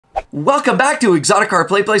Welcome back to Exotic Car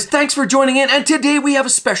Play Place. Thanks for joining in, and today we have a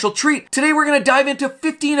special treat. Today we're going to dive into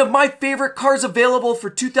 15 of my favorite cars available for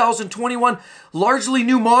 2021, largely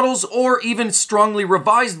new models or even strongly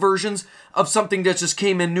revised versions of something that just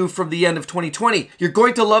came in new from the end of 2020. You're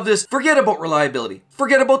going to love this. Forget about reliability.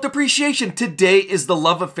 Forget about depreciation. Today is the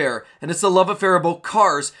love affair, and it's the love affair about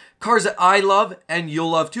cars. Cars that I love and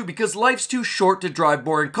you'll love too, because life's too short to drive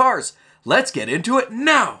boring cars. Let's get into it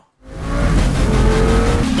now.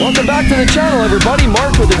 Welcome back to the channel, everybody.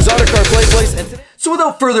 Mark with Exotic Car Play Place. So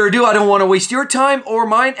without further ado, I don't want to waste your time or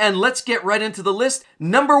mine, and let's get right into the list.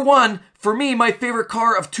 Number one, for me, my favorite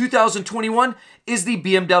car of 2021 is the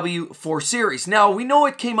BMW 4 Series. Now, we know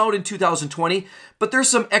it came out in 2020, but there's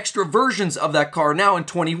some extra versions of that car now in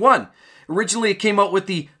 21. Originally, it came out with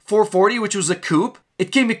the 440, which was a coupe.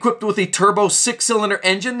 It came equipped with a turbo 6-cylinder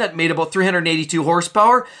engine that made about 382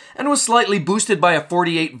 horsepower and was slightly boosted by a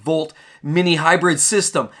 48-volt mini hybrid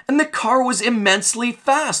system. And the car was immensely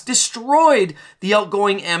fast, destroyed the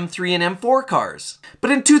outgoing M3 and M4 cars. But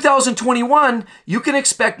in 2021, you can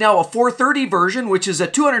expect now a 430 version, which is a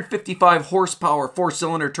 255 horsepower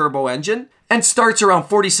 4-cylinder turbo engine and starts around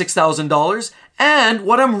 $46,000. And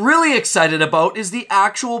what I'm really excited about is the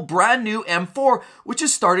actual brand new M4, which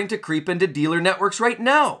is starting to creep into dealer networks right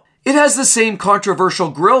now. It has the same controversial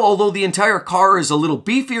grille, although the entire car is a little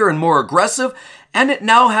beefier and more aggressive, and it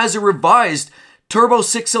now has a revised turbo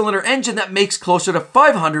 6-cylinder engine that makes closer to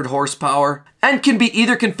 500 horsepower and can be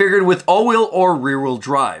either configured with all-wheel or rear-wheel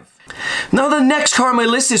drive. Now, the next car on my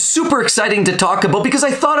list is super exciting to talk about because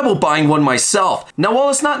I thought about buying one myself. Now, while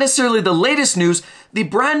it's not necessarily the latest news, the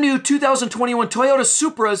brand new 2021 Toyota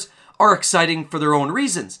Supras are exciting for their own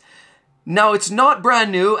reasons. Now, it's not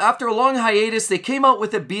brand new. After a long hiatus, they came out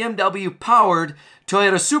with a BMW-powered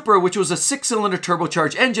Toyota Supra, which was a 6-cylinder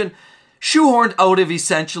turbocharged engine, shoehorned out of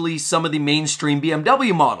essentially some of the mainstream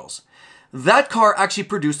BMW models. That car actually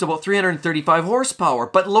produced about 335 horsepower,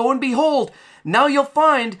 but lo and behold, now you'll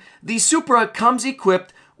find the Supra comes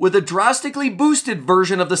equipped with a drastically boosted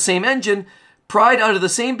version of the same engine. Pride out of the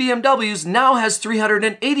same BMWs now has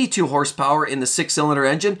 382 horsepower in the 6-cylinder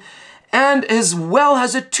engine, and as well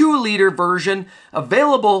has a 2-liter version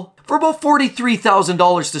available for about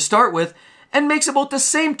 $43,000 to start with, and makes about the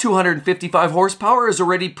same 255 horsepower as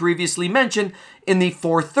already previously mentioned in the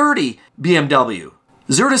 430 BMW.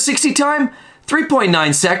 0 to 60 time,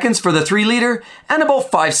 3.9 seconds for the 3-liter and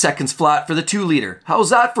about 5 seconds flat for the 2-liter. How's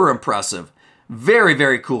that for impressive? Very,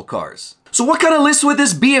 very cool cars. So what kind of list would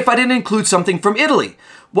this be if I didn't include something from Italy?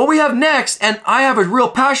 What we have next, and I have a real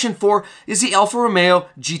passion for, is the Alfa Romeo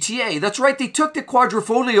GTA. That's right, they took the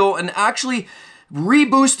Quadrifoglio and actually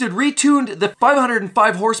reboosted, retuned the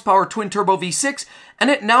 505 horsepower twin-turbo V6, and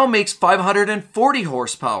it now makes 540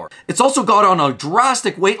 horsepower. It's also got on a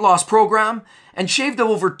drastic weight loss program and shaved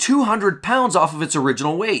over 200 pounds off of its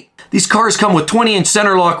original weight. These cars come with 20-inch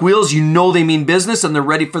center lock wheels. You know they mean business and they're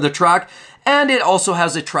ready for the track. And it also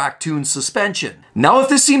has a track-tuned suspension. Now, if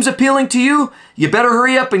this seems appealing to you, you better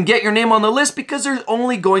hurry up and get your name on the list because there's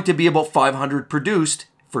only going to be about 500 produced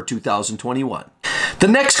for 2021. The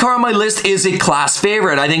next car on my list is a class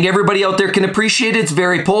favorite. I think everybody out there can appreciate it. It's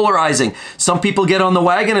very polarizing. Some people get on the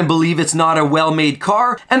wagon and believe it's not a well-made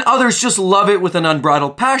car, and others just love it with an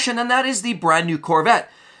unbridled passion, and that is the brand new Corvette.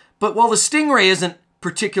 But while the Stingray isn't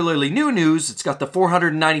particularly new news, it's got the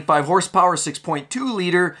 495 horsepower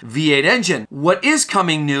 6.2-liter V8 engine. What is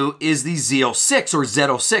coming new is the Z06 or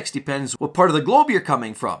Z06, depends what part of the globe you're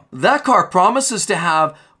coming from. That car promises to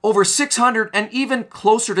have over 600 and even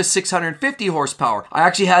closer to 650 horsepower. I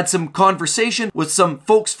actually had some conversation with some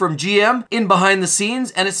folks from GM in behind the scenes,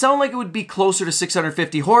 and it sounded like it would be closer to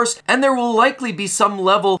 650 horse, and there will likely be some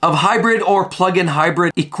level of hybrid or plug-in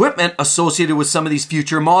hybrid equipment associated with some of these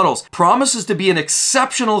future models. Promises to be an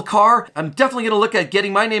exceptional car. I'm definitely going to look at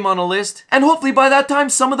getting my name on a list, and hopefully by that time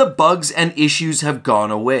some of the bugs and issues have gone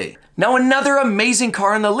away. Now, another amazing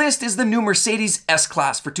car on the list is the new Mercedes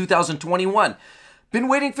S-Class for 2021. Been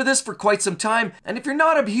waiting for this for quite some time, and if you're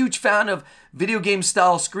not a huge fan of video game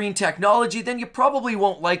style screen technology, then you probably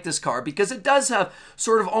won't like this car because it does have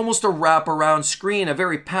sort of almost a wraparound screen, a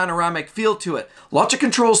very panoramic feel to it. Lots of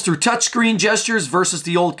controls through touchscreen gestures versus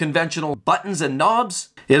the old conventional buttons and knobs.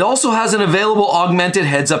 It also has an available augmented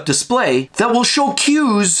heads-up display that will show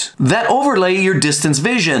cues that overlay your distance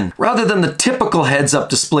vision, rather than the typical heads-up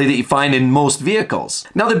display that you find in most vehicles.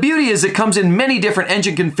 Now, the beauty is it comes in many different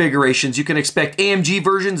engine configurations. You can expect AMG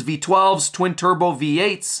versions, V12s, twin-turbo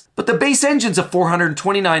V8s, but the base engine's a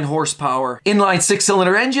 429 horsepower inline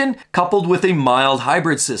 6-cylinder engine coupled with a mild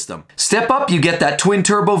hybrid system. Step up, you get that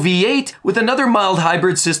twin-turbo V8 with another mild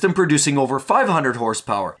hybrid system producing over 500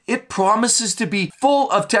 horsepower. It promises to be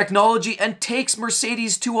full of of technology and takes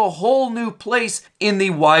Mercedes to a whole new place in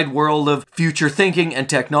the wide world of future thinking and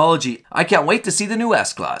technology. I can't wait to see the new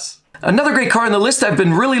S-Class. Another great car on the list I've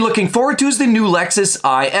been really looking forward to is the new Lexus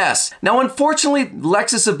IS. Now, unfortunately,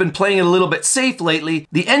 Lexus have been playing it a little bit safe lately.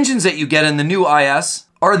 The engines that you get in the new IS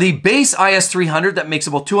are the base IS 300 that makes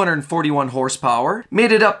about 241 horsepower,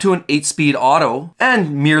 made it up to an 8-speed auto,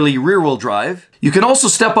 and merely rear-wheel drive. You can also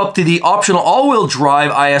step up to the optional all-wheel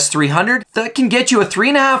drive IS 300 that can get you a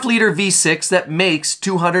 3.5-liter V6 that makes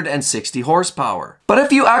 260 horsepower. But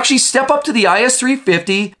if you actually step up to the IS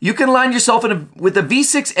 350, you can land yourself with a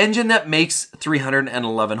V6 engine that makes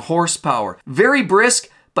 311 horsepower. Very brisk,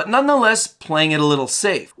 but nonetheless playing it a little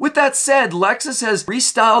safe. With that said, Lexus has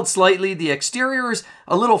restyled slightly. The exterior is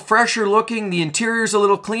a little fresher looking, the interior is a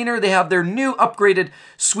little cleaner. They have their new upgraded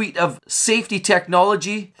suite of safety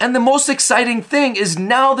technology. And the most exciting thing is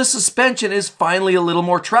now the suspension is finally a little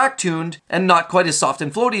more track tuned and not quite as soft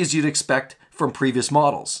and floaty as you'd expect from previous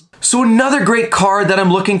models. So another great car that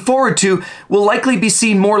I'm looking forward to will likely be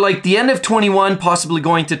seen more like the end of 21, possibly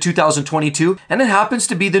going to 2022, and it happens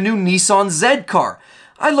to be the new Nissan Z car.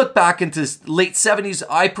 I look back into late 70s,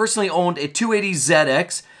 I personally owned a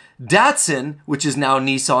 280ZX Datsun, which is now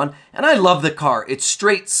Nissan, and I love the car. It's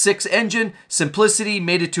straight 6 engine, simplicity,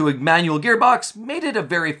 made it to a manual gearbox, made it a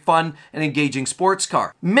very fun and engaging sports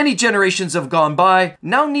car. Many generations have gone by.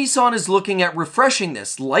 Now Nissan is looking at refreshing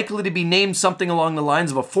this, likely to be named something along the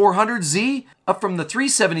lines of a 400Z, up from the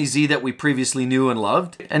 370Z that we previously knew and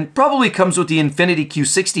loved, and probably comes with the Infiniti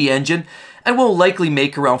Q60 engine, and will likely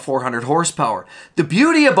make around 400 horsepower. The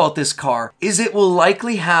beauty about this car is it will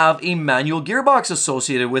likely have a manual gearbox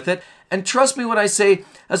associated with it, and trust me when I say,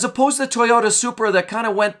 as opposed to the Toyota Supra that kind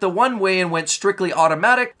of went the one way and went strictly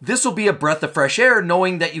automatic, this will be a breath of fresh air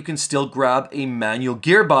knowing that you can still grab a manual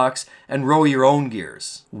gearbox and row your own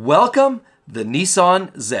gears. Welcome, the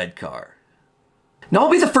Nissan Z car. Now,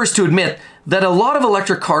 I'll be the first to admit that a lot of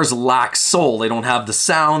electric cars lack soul. They don't have the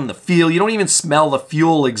sound, the feel, you don't even smell the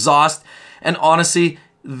fuel exhaust, and honestly,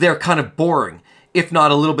 they're kind of boring. If not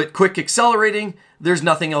a little bit quick accelerating, there's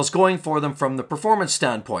nothing else going for them from the performance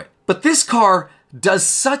standpoint. But this car does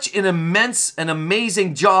such an immense and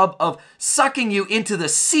amazing job of sucking you into the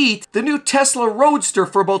seat. The new Tesla Roadster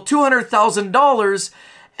for about $200,000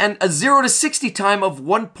 and a 0 to 60 time of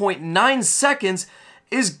 1.9 seconds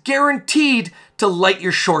is guaranteed to light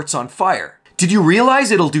your shorts on fire. Did you realize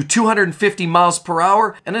it'll do 250 miles per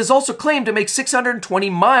hour and is also claimed to make 620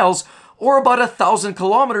 miles or about 1,000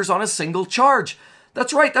 kilometers on a single charge?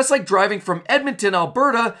 That's right, that's like driving from Edmonton,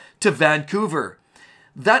 Alberta to Vancouver.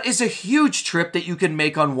 That is a huge trip that you can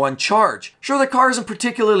make on one charge. Sure, the car isn't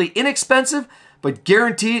particularly inexpensive, but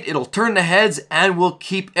guaranteed it'll turn the heads and will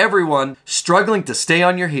keep everyone struggling to stay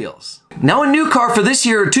on your heels. Now, a new car for this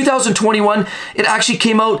year, 2021, it actually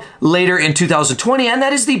came out later in 2020, and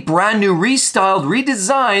that is the brand new restyled,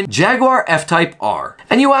 redesigned Jaguar F-Type R.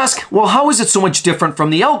 And you ask, well, how is it so much different from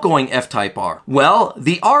the outgoing F-Type R? Well,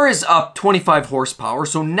 the R is up 25 horsepower,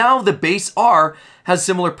 so now the base R has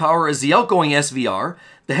similar power as the outgoing SVR.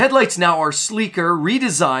 The headlights now are sleeker,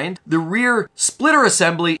 redesigned. The rear splitter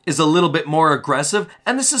assembly is a little bit more aggressive,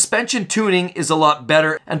 and the suspension tuning is a lot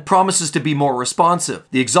better and promises to be more responsive.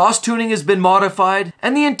 The exhaust tuning has been modified,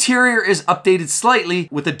 and the interior is updated slightly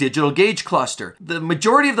with a digital gauge cluster. The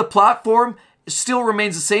majority of the platform still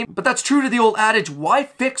remains the same, but that's true to the old adage, why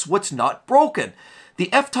fix what's not broken?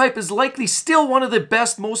 The F-Type is likely still one of the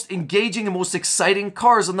best, most engaging, and most exciting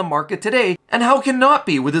cars on the market today. And how can not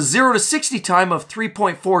be? With a 0 to 60 time of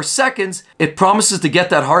 3.4 seconds, it promises to get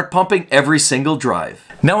that heart pumping every single drive.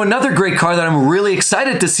 Now, another great car that I'm really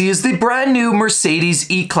excited to see is the brand new Mercedes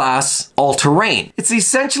E-Class All-Terrain. It's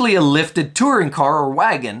essentially a lifted touring car or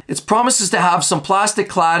wagon. It promises to have some plastic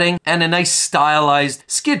cladding and a nice stylized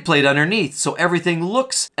skid plate underneath, so everything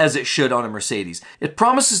looks as it should on a Mercedes. It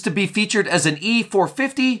promises to be featured as an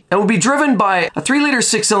E450 and will be driven by a 3-liter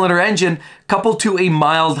 6-cylinder engine coupled to a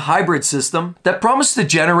mild hybrid system that promises to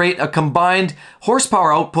generate a combined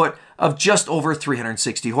horsepower output of just over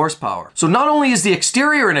 360 horsepower. So not only is the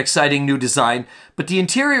exterior an exciting new design, but the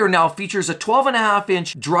interior now features a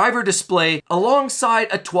 12.5-inch driver display alongside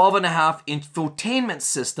a 12.5-inch infotainment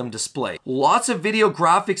system display. Lots of video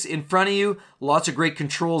graphics in front of you, lots of great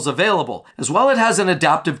controls available. As well, it has an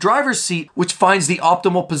adaptive driver's seat, which finds the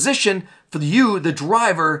optimal position for you, the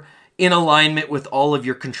driver, in alignment with all of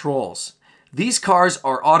your controls. These cars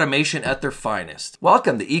are automation at their finest.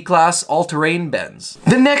 Welcome to E-Class All-Terrain Benz.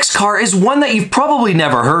 The next car is one that you've probably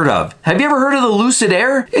never heard of. Have you ever heard of the Lucid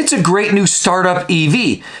Air? It's a great new startup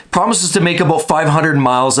EV. Promises to make about 500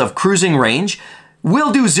 miles of cruising range.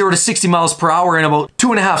 will do 0 to 60 miles per hour in about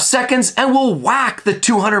 2.5 seconds and will whack the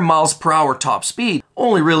 200 miles per hour top speed.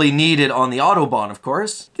 Only really needed on the Autobahn, of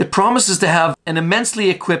course. It promises to have an immensely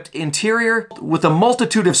equipped interior with a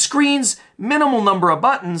multitude of screens, minimal number of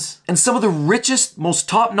buttons, and some of the richest, most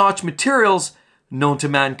top-notch materials known to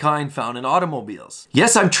mankind found in automobiles.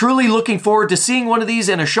 Yes, I'm truly looking forward to seeing one of these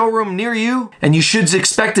in a showroom near you, and you should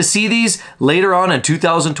expect to see these later on in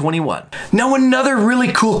 2021. Now, another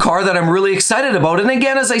really cool car that I'm really excited about, and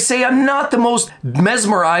again, as I say, I'm not the most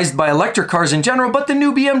mesmerized by electric cars in general, but the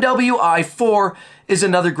new BMW i4 is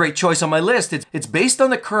another great choice on my list. It's based on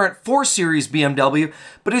the current 4 Series BMW,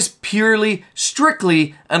 but is purely,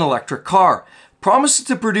 strictly an electric car. Promises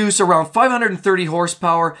to produce around 530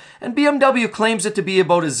 horsepower, and BMW claims it to be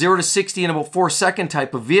about a 0 to 60 in about 4 second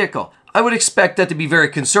type of vehicle. I would expect that to be very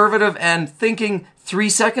conservative, and thinking 3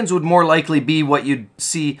 seconds would more likely be what you'd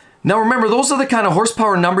see. Now remember, those are the kind of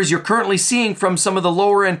horsepower numbers you're currently seeing from some of the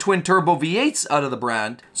lower end twin turbo V8s out of the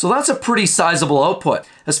brand. So that's a pretty sizable output.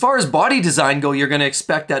 As far as body design go, you're going to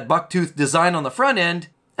expect that bucktooth design on the front end,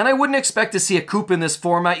 and I wouldn't expect to see a coupe in this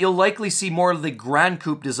format. You'll likely see more of the Grand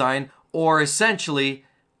Coupe design, or essentially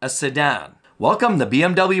a sedan. Welcome the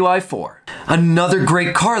BMW i4. Another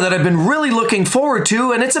great car that I've been really looking forward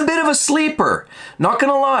to, and it's a bit of a sleeper. Not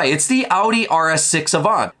gonna lie, it's the Audi RS6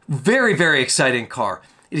 Avant. Very, very exciting car.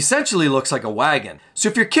 It essentially looks like a wagon. So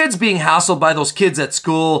if your kid's being hassled by those kids at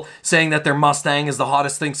school saying that their Mustang is the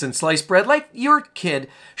hottest thing since sliced bread, let your kid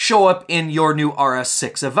show up in your new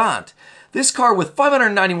RS6 Avant. This car with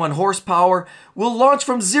 591 horsepower will launch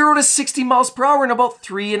from 0 to 60 miles per hour in about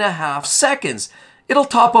 3.5 seconds. It'll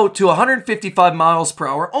top out to 155 miles per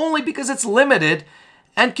hour only because it's limited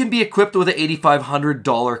and can be equipped with an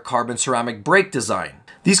 $8,500 carbon ceramic brake design.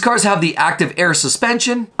 These cars have the active air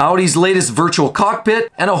suspension, Audi's latest virtual cockpit,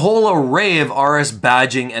 and a whole array of RS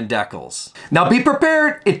badging and decals. Now be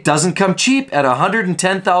prepared, it doesn't come cheap at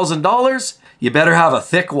 $110,000. You better have a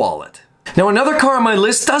thick wallet. Now, another car on my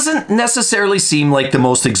list doesn't necessarily seem like the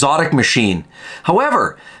most exotic machine.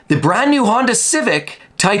 However, the brand new Honda Civic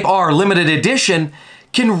Type R Limited Edition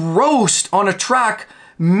can roast on a track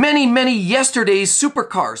many yesterday's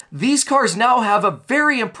supercars. These cars now have a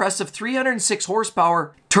very impressive 306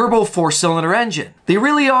 horsepower turbo 4-cylinder engine. They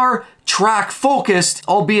really are track focused,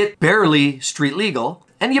 albeit barely street legal.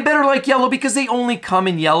 And you better like yellow because they only come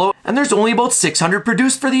in yellow, and there's only about 600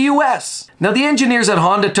 produced for the US. Now the engineers at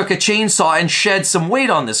Honda took a chainsaw and shed some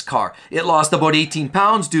weight on this car. It lost about 18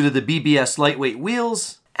 pounds due to the BBS lightweight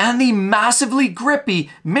wheels and the massively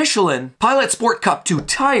grippy Michelin Pilot Sport Cup 2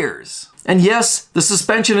 tires. And yes, the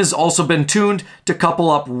suspension has also been tuned to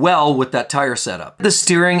couple up well with that tire setup. The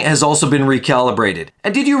steering has also been recalibrated.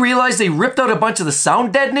 And did you realize they ripped out a bunch of the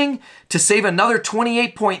sound deadening to save another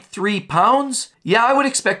 28.3 pounds? Yeah, I would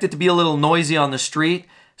expect it to be a little noisy on the street.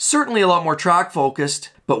 Certainly a lot more track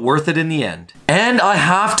focused, but worth it in the end. And I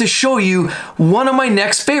have to show you one of my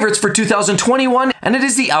next favorites for 2021, and it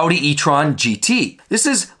is the Audi e-tron GT. This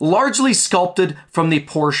is largely sculpted from the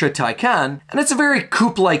Porsche Taycan, and it's a very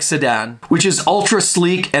coupe-like sedan, which is ultra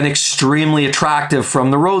sleek and extremely attractive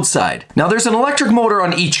from the roadside. Now there's an electric motor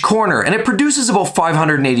on each corner, and it produces about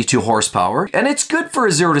 582 horsepower, and it's good for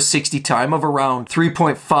a 0 to 60 time of around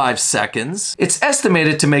 3.5 seconds. It's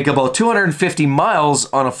estimated to make about 250 miles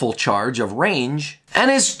on a full charge of range, and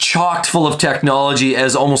is chocked full of technology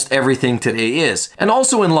as almost everything today is. And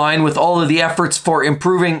also in line with all of the efforts for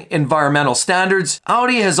improving environmental standards,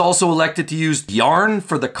 Audi has also elected to use yarn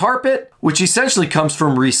for the carpet, which essentially comes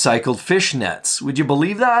from recycled fish nets. Would you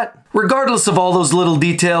believe that? Regardless of all those little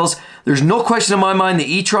details, there's no question in my mind the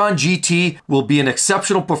e-tron GT will be an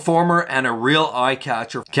exceptional performer and a real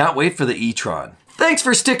eye-catcher. Can't wait for the e-tron. Thanks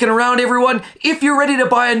for sticking around, everyone. If you're ready to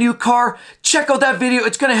buy a new car, check out that video.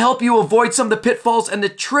 It's going to help you avoid some of the pitfalls and the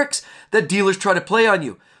tricks that dealers try to play on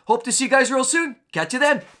you. Hope to see you guys real soon. Catch you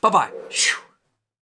then. Bye-bye.